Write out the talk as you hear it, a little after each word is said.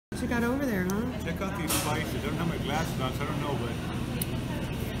got over there, huh? Check out these spices. I don't have my glasses on, so I don't know,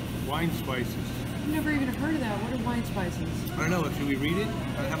 but wine spices. I've never even heard of that. What are wine spices? I don't know. Should we read it?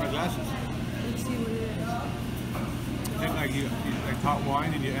 I don't have my glasses. Let's see what it is. I think like you like hot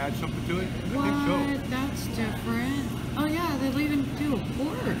wine and you add something to it. What? I think so. That's different. Oh yeah, they even do a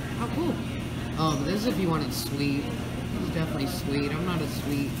pour. How cool. Oh, but this is if you want it sweet. This is definitely sweet. I'm not a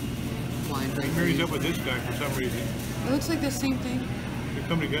sweet wine It drinker. marries up with this guy for some reason. It looks like the same thing. They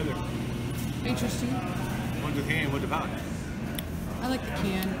come together. Interesting. One's a can, one's a pouch. I like the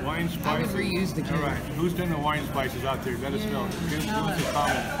can. Wine I spices. would reuse the can. All right. Who's done the wine spices out there? Let us know. Give us a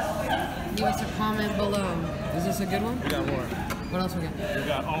comment. Give us a comment below. Is this a good one? We got more. What else we got? We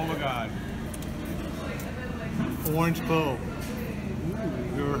got, oh my God. Orange clove.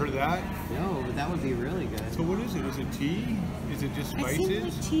 You ever heard of that? No, but that would be really good. So what is it? Is it tea? Is it just I spices? think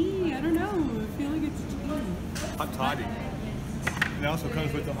it's tea. I don't know. I feel like it's tea. Hot toddy. It also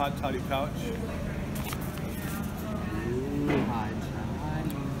comes with the hot toddy pouch. Ooh, hot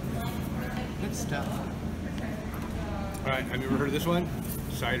toddy. Good stuff. All right, have you ever heard of this one?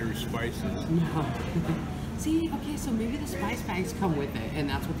 Cider spices. No. See, okay, so maybe the spice bags come with it, and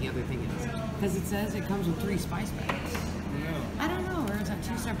that's what the other thing is. Because it says it comes with 3 spice bags. Yeah. I don't know, or is that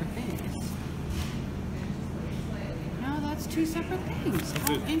 2 separate things? No, that's 2 separate things.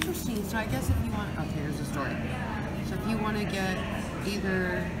 How interesting. So I guess if you want, okay, here's the story. So if you want to get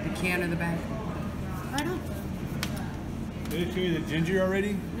either the can or the bag, right on. Did it show you the ginger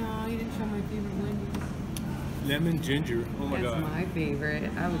already? No, you didn't show my favorite one. Lemon ginger. Oh my That's God. my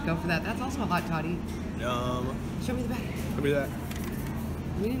favorite. I would go for that. That's also a hot toddy. Yum. Show me the back. Give me that.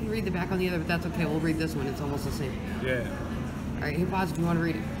 We didn't read the back on the other, but that's okay. We'll read this one. It's almost the same. Yeah. All right, hit pause if you want to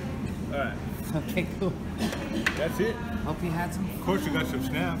read it. All right. Okay, cool. That's it. Hope you had some. Of course, you got some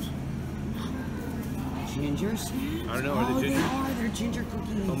snaps. Ginger snaps? I don't know, are they ginger? They are. They're ginger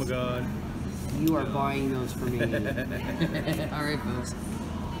cookies. Oh my God. You are buying those for me. All right, folks.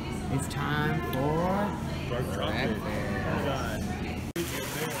 It's time for chocolate. Oh my God.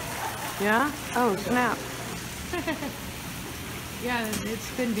 Yeah? Oh, snap. Yeah, it's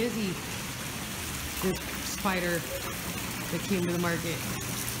been busy. This spider that came to the market.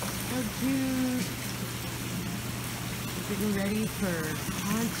 So cute. Getting ready for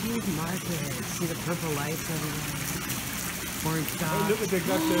Haunted Market. See the purple lights everywhere. Orange dog. Oh, look what they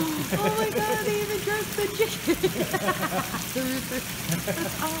got there. Oh my God, they even dressed the chicken.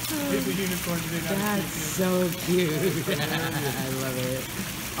 That's awesome. Get the unicorn today. That's so cute. I love it.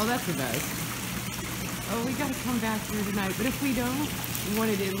 Oh, that's the best. Oh, we gotta come back here tonight. But if we don't, we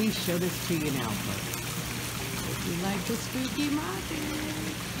wanted to at least show this to you now first. If you like the spooky market,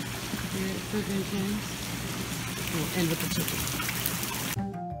 here at Provisions, we'll end with the chicken.